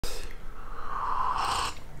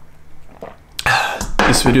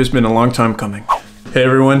This video's been a long time coming. Hey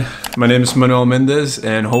everyone, my name is Manuel Mendez,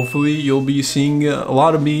 and hopefully you'll be seeing a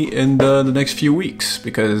lot of me in the next few weeks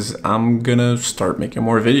because I'm gonna start making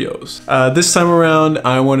more videos. This time around,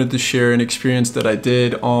 I wanted to share an experience that I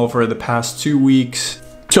did over the past 2 weeks.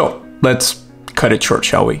 So let's cut it short,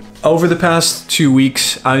 shall we? Over the past 2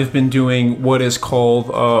 weeks, I've been doing what is called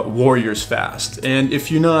Warrior's Fast. And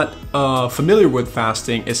if you're not familiar with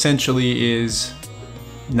fasting, essentially is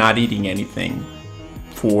not eating anything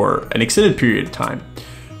for an extended period of time.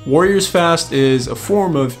 Warrior's Fast is a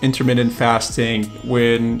form of intermittent fasting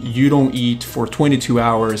when you don't eat for 22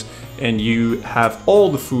 hours and you have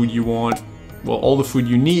all the food you want, well, all the food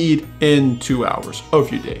you need in 2 hours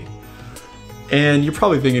of your day. And you're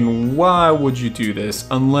probably thinking, why would you do this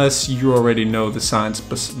unless you already know the science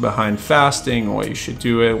behind fasting, why you should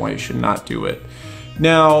do it, why you should not do it.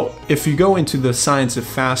 Now, if you go into the science of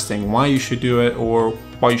fasting, why you should do it or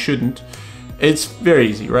why you shouldn't, it's very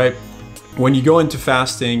easy, right? When you go into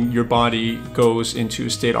fasting, your body goes into a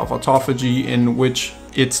state of autophagy in which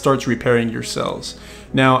it starts repairing your cells.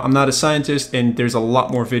 Now, I'm not a scientist and there's a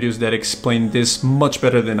lot more videos that explain this much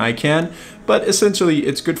better than I can, but essentially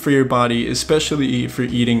it's good for your body, especially if you're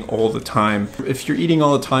eating all the time. If you're eating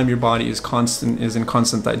all the time, your body is in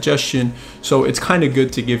constant digestion, so it's kind of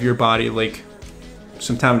good to give your body like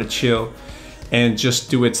some time to chill and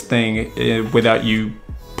just do its thing without you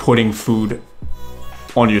putting food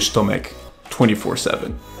on your stomach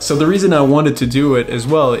 24/7. So the reason I wanted to do it as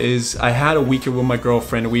well is I had a weekend with my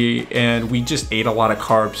girlfriend and we just ate a lot of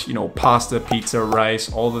carbs, you know, pasta, pizza,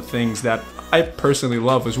 rice, all the things that I personally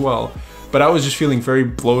love as well. But I was just feeling very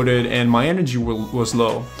bloated and my energy was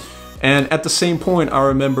low. And at the same point, I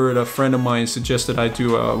remembered a friend of mine suggested I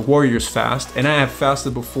do a Warrior's Fast, and I have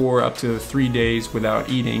fasted before up to 3 days without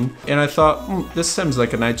eating. And I thought, this seems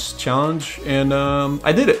like a nice challenge, and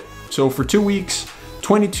I did it. So for 2 weeks,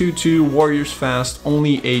 22/2 Warrior's Fast,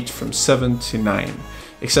 only ate from 7 to 9,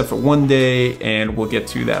 except for one day, and we'll get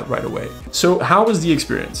to that right away. So how was the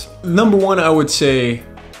experience? Number one, I would say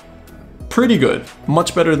pretty good,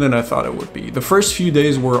 much better than I thought it would be. The first few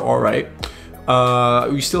days were all right.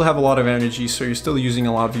 You still have a lot of energy, so you're still using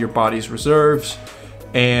a lot of your body's reserves,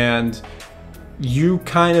 and you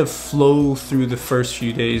kind of flow through the first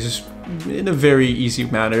few days in a very easy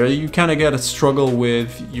manner. You kind of got to struggle with,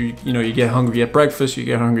 you know, you get hungry at breakfast, you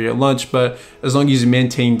get hungry at lunch, but as long as you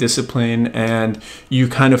maintain discipline and you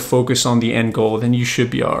kind of focus on the end goal, then you should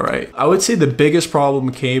be all right. I would say the biggest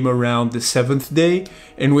problem came around the 7th day,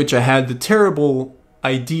 in which I had the terrible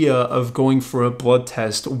idea of going for a blood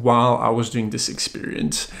test while I was doing this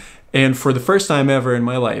experience. And for the first time ever in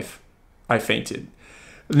my life, I fainted.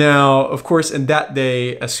 Now, of course, in that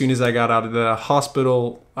day, as soon as I got out of the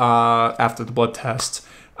hospital after the blood test,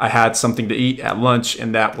 I had something to eat at lunch,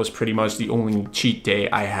 and that was pretty much the only cheat day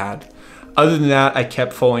I had. Other than that, I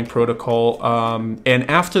kept following protocol. And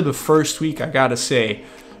after the first week, I gotta say,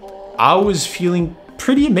 I was feeling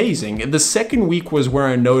pretty amazing. The second week was where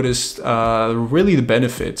I noticed really the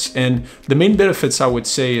benefits. And the main benefits I would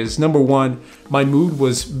say is, number one, my mood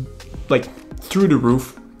was like through the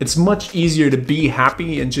roof. It's much easier to be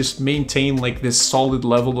happy and just maintain like this solid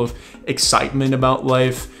level of excitement about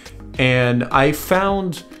life. And I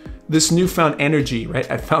found this newfound energy, right?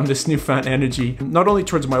 I found this newfound energy, not only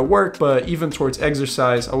towards my work, but even towards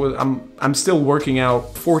exercise. I'm still working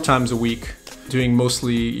out 4 times a week, doing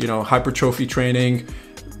mostly, you know, hypertrophy training,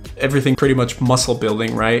 everything pretty much muscle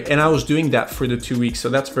building, right? And I was doing that for the 2 weeks, so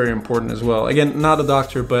that's very important as well. Again, not a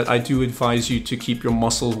doctor, but I do advise you to keep your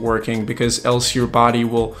muscles working because else your body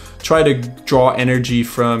will try to draw energy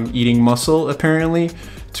from eating muscle, apparently,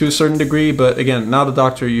 to a certain degree. But again, not a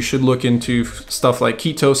doctor. You should look into stuff like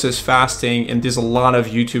ketosis, fasting, and there's a lot of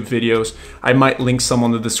YouTube videos. I might link some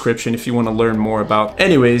on the description if you want to learn more about.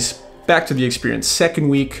 Anyways, back to the experience. Second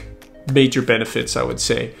week, major benefits, I would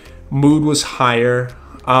say. Mood was higher.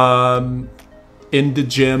 In the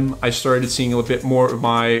gym, I started seeing a little bit more of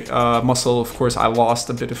my muscle. Of course, I lost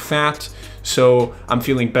a bit of fat, so I'm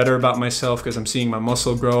feeling better about myself because I'm seeing my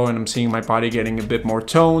muscle grow and I'm seeing my body getting a bit more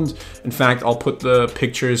toned. In fact, I'll put the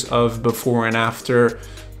pictures of before and after.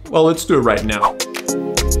 Well, let's do it right now.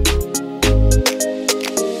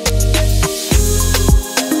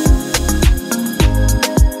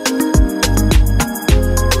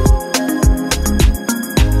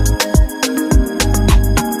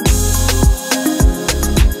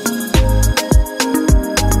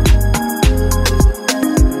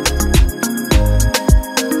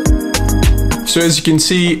 So as you can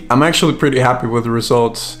see, I'm actually pretty happy with the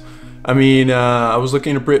results. I mean, I was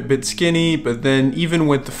looking a bit skinny, but then even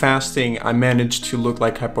with the fasting, I managed to look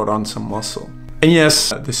like I put on some muscle. And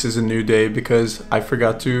yes, this is a new day because I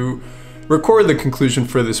forgot to record the conclusion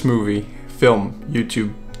for this film,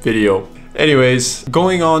 YouTube video. Anyways,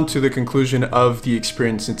 going on to the conclusion of the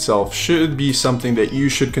experience itself should be something that you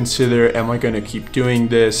should consider. Am I going to keep doing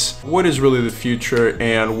this? What is really the future,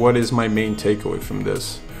 and what is my main takeaway from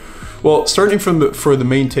this? Well, starting from for the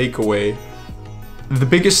main takeaway, the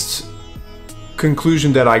biggest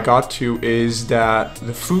conclusion that I got to is that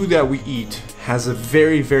the food that we eat has a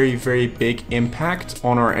very, very, very big impact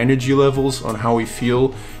on our energy levels, on how we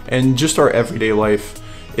feel, and just our everyday life.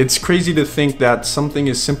 It's crazy to think that something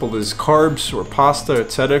as simple as carbs or pasta,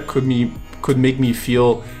 etc. could make me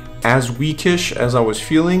feel as weakish as I was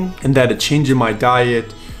feeling, and that a change in my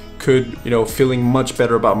diet could, feeling much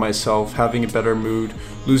better about myself, having a better mood,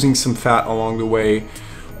 losing some fat along the way.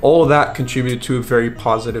 All of that contributed to a very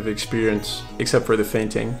positive experience, except for the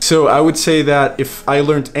fainting. So I would say that if I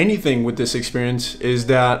learned anything with this experience is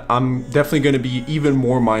that I'm definitely going to be even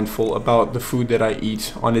more mindful about the food that I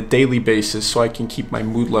eat on a daily basis, so I can keep my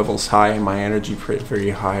mood levels high and my energy very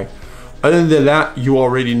high. Other than that, you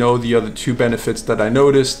already know the other two benefits that I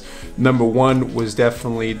noticed. Number one was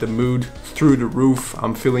definitely the mood through the roof.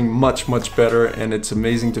 I'm feeling much better, and it's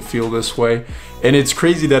amazing to feel this way. And it's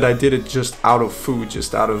crazy that I did it just out of food,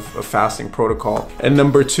 just out of a fasting protocol. And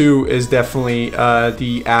number two is definitely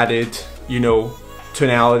the added,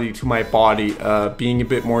 tonality to my body, being a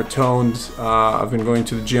bit more toned. I've been going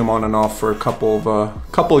to the gym on and off for a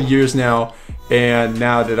couple of years now. And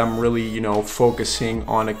now that I'm really, focusing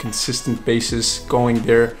on a consistent basis, going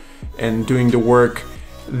there and doing the work,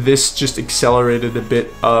 this just accelerated a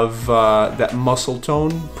bit of that muscle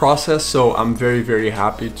tone process. So I'm very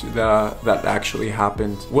happy that actually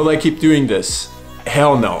happened. Will I keep doing this?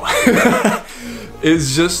 Hell no.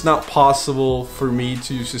 It's just not possible for me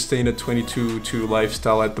to sustain a 22-2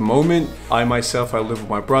 lifestyle at the moment. I myself, I live with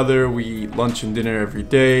my brother. We eat lunch and dinner every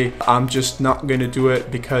day. I'm just not gonna do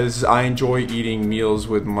it because I enjoy eating meals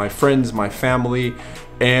with my friends, my family.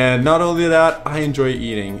 And not only that, I enjoy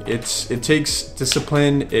eating. It takes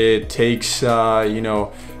discipline, it takes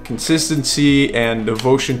consistency and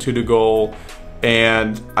devotion to the goal.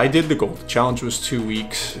 And I did the goal. The challenge was 2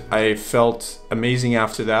 weeks. I felt amazing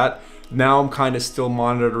after that. Now I'm kind of still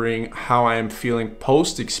monitoring how I am feeling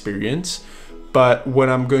post-experience, but what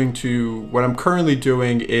I'm currently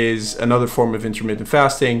doing is another form of intermittent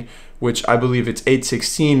fasting, which I believe it's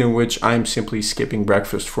 8/16, in which I'm simply skipping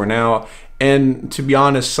breakfast for now. And to be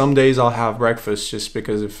honest, some days I'll have breakfast just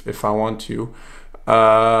because if I want to,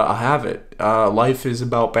 I'll have it. Life is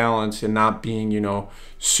about balance and not being,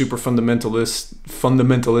 super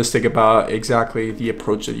fundamentalistic about exactly the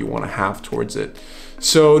approach that you want to have towards it.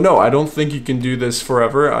 So no, I don't think you can do this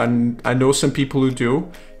forever. I know some people who do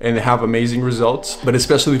and they have amazing results, but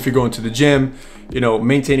especially if you're going to the gym,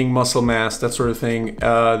 maintaining muscle mass, that sort of thing,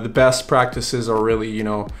 the best practices are really,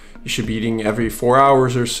 you should be eating every 4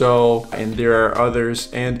 hours or so, and there are others,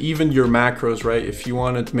 and even your macros, right? If you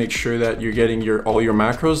wanted to make sure that you're getting all your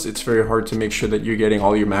macros, it's very hard to make sure that you're getting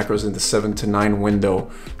all your macros in the 7 to 9 window,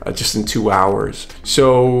 just in 2 hours.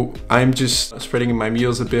 So I'm just spreading my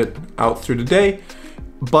meals a bit out through the day.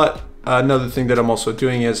 But another thing that I'm also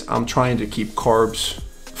doing is I'm trying to keep carbs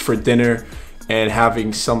for dinner and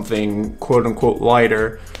having something quote unquote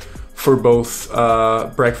lighter for both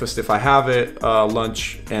breakfast if I have it,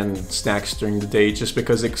 lunch and snacks during the day, just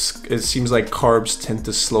because it seems like carbs tend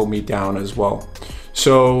to slow me down as well.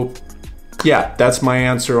 So yeah, that's my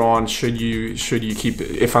answer on should you keep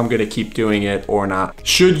it, if I'm gonna keep doing it or not.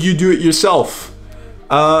 Should you do it yourself?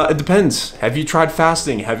 It depends. Have you tried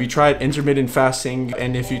fasting? Have you tried intermittent fasting?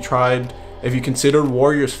 And if you considered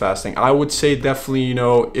warriors fasting, I would say definitely,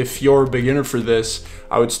 if you're a beginner for this,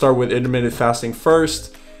 I would start with intermittent fasting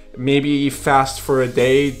first. Maybe fast for a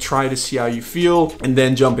day, try to see how you feel, and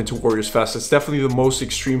then jump into warriors fast. It's definitely the most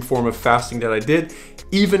extreme form of fasting that I did,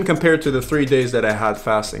 even compared to the 3 days that I had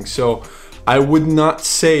fasting. So I would not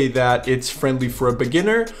say that it's friendly for a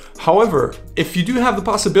beginner. However, if you do have the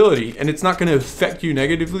possibility and it's not going to affect you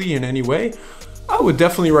negatively in any way, I would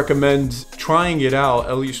definitely recommend trying it out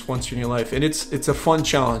at least once in your life. And it's a fun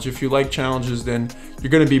challenge. If you like challenges, then you're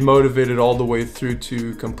going to be motivated all the way through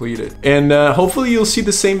to complete it. And hopefully you'll see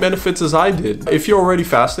the same benefits as I did. If you're already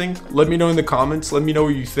fasting, let me know in the comments. Let me know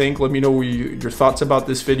what you think. Let me know your thoughts about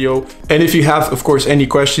this video. And if you have, of course, any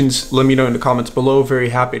questions, let me know in the comments below. Very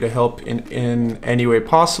happy to help in any way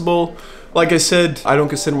possible. Like I said, I don't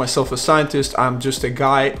consider myself a scientist. I'm just a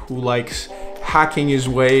guy who likes hacking his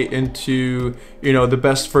way into, the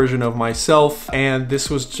best version of myself. And this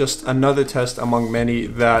was just another test among many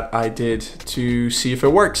that I did to see if it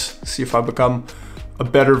works, see if I become a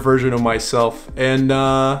better version of myself. And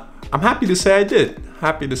I'm happy to say I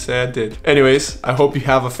did. Anyways, I hope you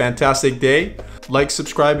have a fantastic day. Like,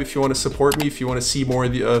 subscribe if you want to support me, if you want to see more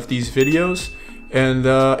of these videos. And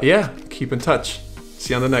yeah, keep in touch.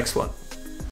 See you on the next one.